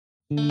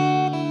Hello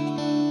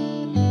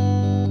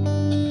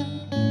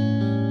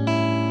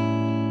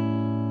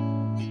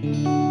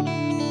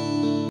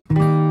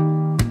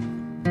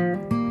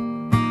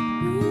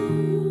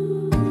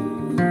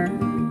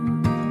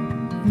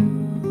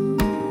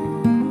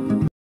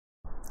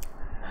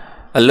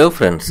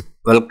friends,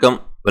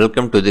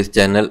 welcome to this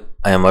channel.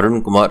 I am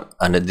Arun Kumar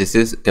and this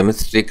is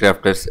Chemistry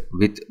Crafters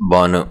with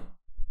Banu.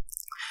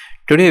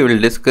 Today we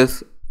will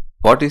discuss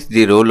what is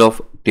the role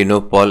of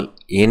Tinopal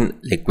in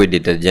liquid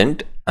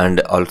detergent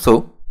and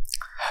also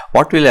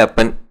what will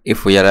happen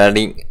if we are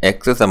adding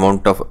excess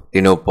amount of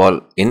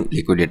Tinopal in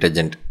liquid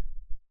detergent.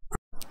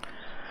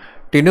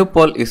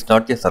 Tinopal is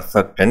not a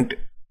surfactant.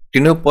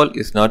 Tinopal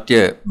is not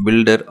a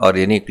builder or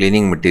any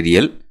cleaning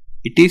material.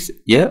 It is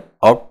a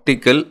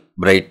optical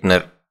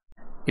brightener.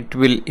 It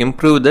will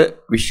improve the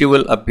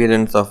visual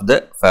appearance of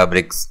the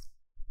fabrics.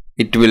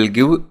 It will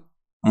give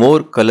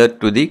more color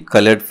to the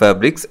colored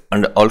fabrics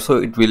and also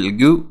it will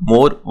give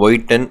more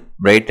white and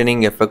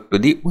brightening effect to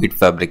the white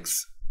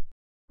fabrics.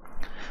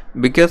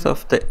 Because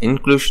of the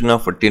inclusion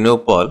of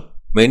Tinopal,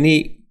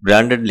 many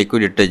branded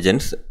liquid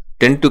detergents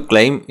tend to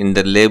claim in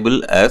their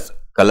label as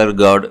color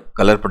guard,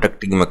 color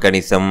protecting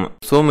mechanism.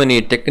 So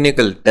many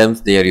technical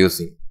terms they are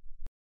using.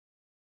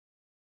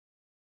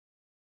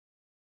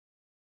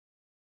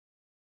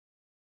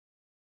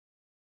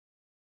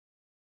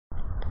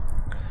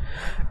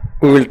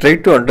 We will try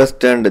to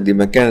understand the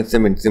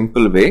mechanism in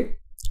simple way.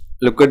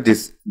 Look at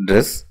this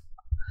dress.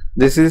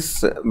 This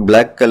is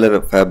black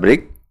color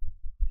fabric.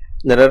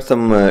 There are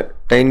some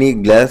tiny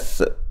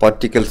glass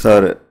particles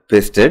are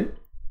pasted.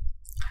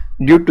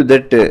 Due to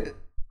that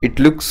it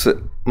looks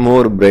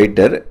more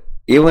brighter.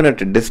 Even at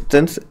a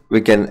distance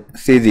we can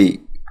see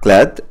the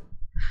cloth.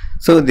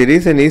 So the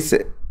reason is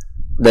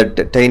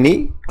that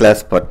tiny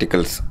glass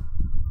particles.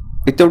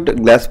 Without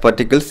glass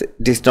particles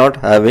it is not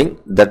having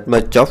that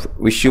much of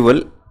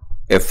visual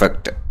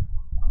effect.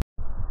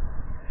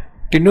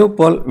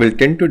 Tinopal will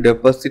tend to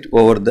deposit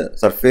over the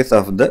surface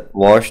of the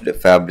washed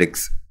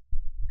fabrics.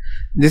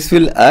 This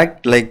will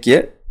act like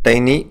a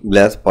tiny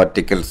glass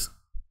particles.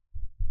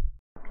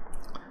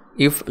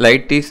 If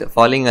light is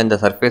falling on the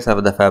surface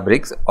of the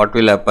fabrics, what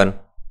will happen?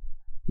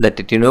 That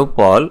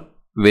Tinopal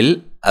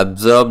will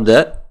absorb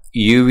the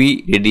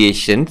UV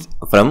radiations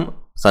from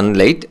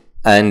sunlight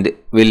and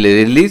will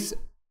release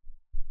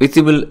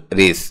visible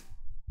rays.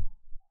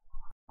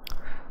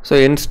 So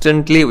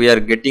instantly we are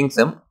getting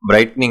some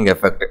brightening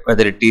effect,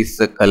 whether it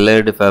is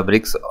colored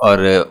fabrics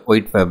or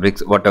white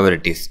fabrics, whatever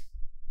it is.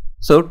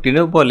 So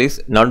Tinopal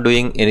is not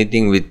doing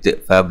anything with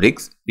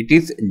fabrics, it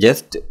is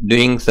just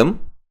doing some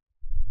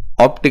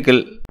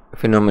optical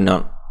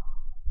phenomenon.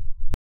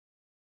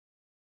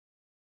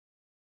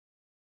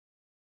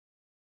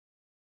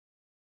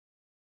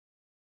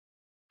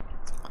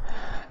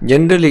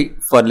 Generally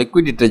for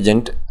liquid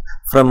detergent,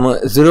 from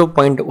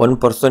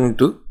 0.1%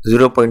 to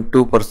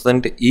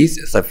 0.2%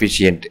 is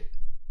sufficient.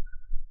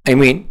 I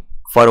mean,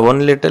 for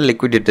 1 liter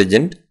liquid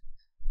detergent,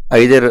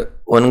 either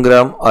 1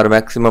 gram or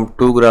maximum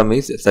 2 gram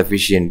is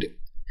sufficient.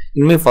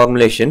 In my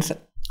formulations,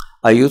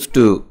 I used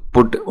to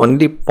put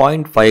only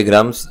 0.5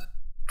 grams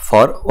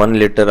for 1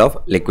 liter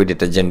of liquid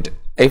detergent.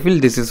 I feel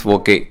this is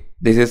okay.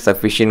 This is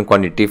sufficient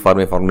quantity for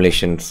my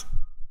formulations.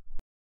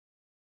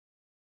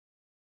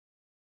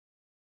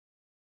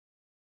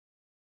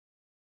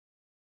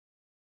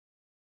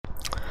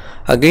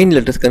 Again,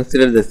 let us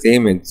consider the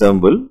same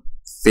example,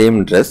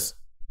 same dress.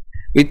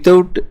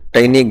 Without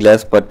tiny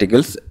glass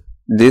particles,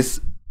 this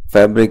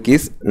fabric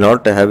is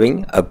not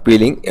having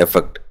appealing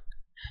effect.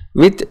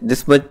 With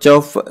this much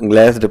of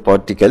glassed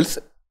particles,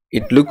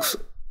 it looks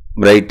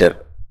brighter.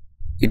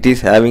 It is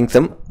having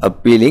some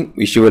appealing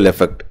visual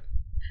effect.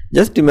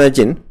 Just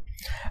imagine,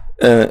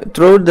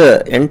 throughout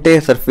the entire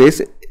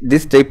surface,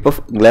 this type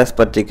of glass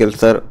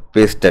particles are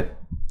pasted.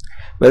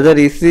 Whether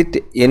is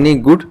it any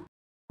good?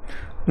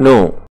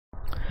 No.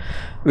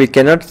 We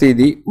cannot see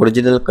the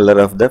original color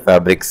of the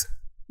fabrics.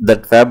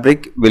 That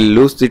fabric will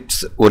lose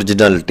its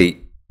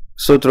originality.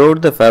 So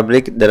throughout the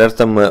fabric there are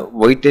some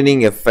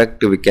whitening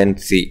effect we can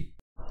see.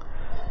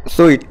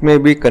 So it may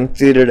be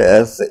considered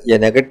as a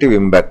negative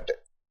impact.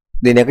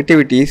 The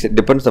negativities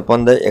depends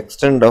upon the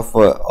extent of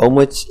how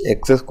much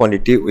excess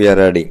quantity we are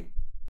adding.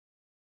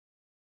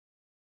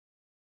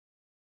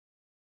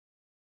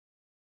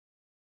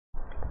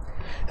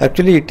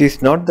 Actually it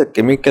is not the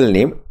chemical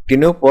name.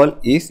 Tinopal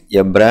is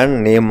a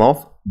brand name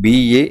of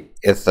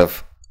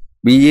BASF.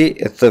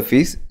 BASF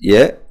is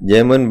a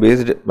German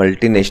based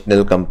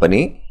multinational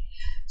company.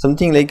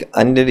 Something like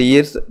 100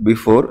 years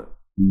before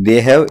they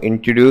have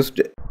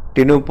introduced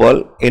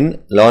Tinopal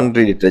in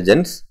laundry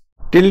detergents.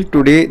 Till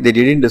today they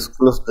didn't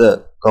disclose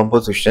the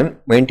composition,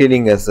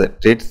 maintaining as a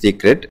trade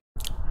secret.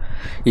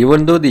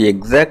 Even though the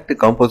exact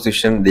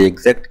composition, the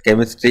exact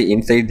chemistry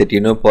inside the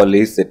Tinopal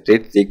is a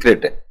trade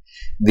secret,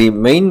 the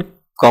main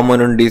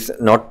component is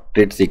not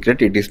trade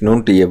secret, it is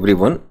known to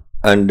everyone.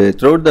 And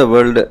throughout the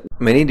world,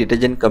 many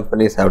detergent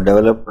companies have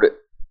developed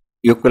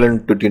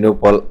equivalent to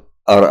Tinopal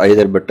or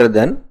either better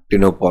than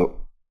Tinopal.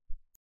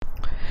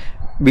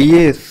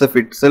 BASF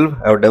itself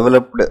have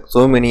developed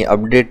so many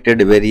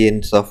updated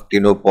variants of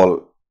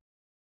Tinopal